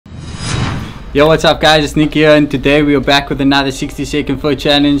Yo, what's up guys, it's Nick here, and today we are back with another 60-second foot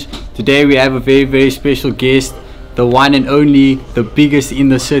challenge. Today we have a very special guest, the one and only, the biggest in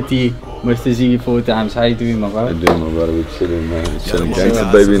the city, Mr. Ziggy 4 times. How you doing, my brother? How you doing, my brother? We're chilling, man. We're chilling.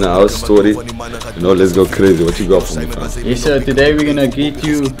 Gangster baby in the house story. You know, let's go crazy. What you got for me, man? Yes sir, today we're gonna get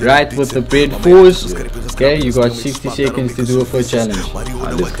you right with the Bred fours. Okay, you got 60 seconds to do a foot challenge.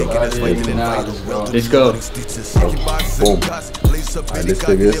 Let's go. Let's go. Boom. Alright, let's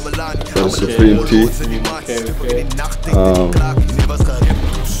take this. For the Supreme T.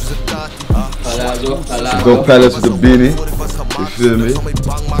 Go Palace with the beanie. You feel me?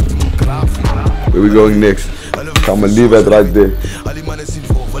 Where we going next? I'ma leave it right there.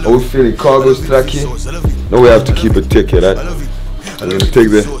 Are we feeling cargo stracky? No, we have to keep a ticket, right? I'm gonna take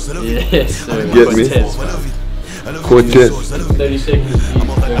the get me quartet 30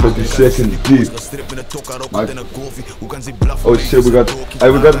 seconds deep. Oh shit, we got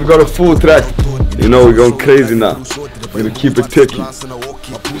a full track. You know, we're going crazy now. We're gonna keep it ticky.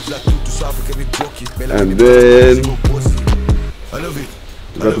 And then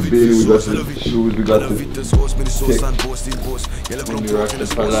we got the beanie, we got the shoes, we got the stick. When you rock the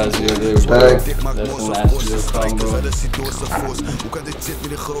Palazzo there, bro. That's the last little combo.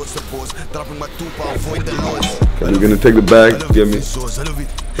 Okay, we're gonna take the bag, get me.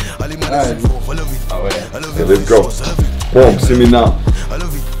 Alright. Okay, let's go. Boom, see me now.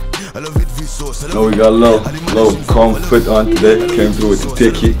 No, we got low, calm fit on today. Came through with the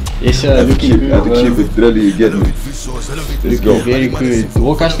ticky. Yes sir, Had to keep it ready, you get me. Let's go. Very good.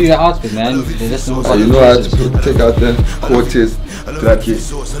 Walk us through your outfit, man. You know I had to take out the quartet, tracky,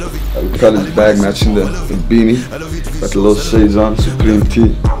 college bag matching the beanie. Got the little shades on, Supreme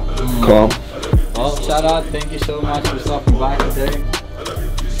T, calm. Well, shout out, thank you so much for stopping by today.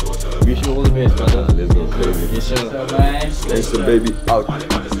 Wish you all the best, brother. Let's go crazy. Yes sir, man. Gangsta baby out.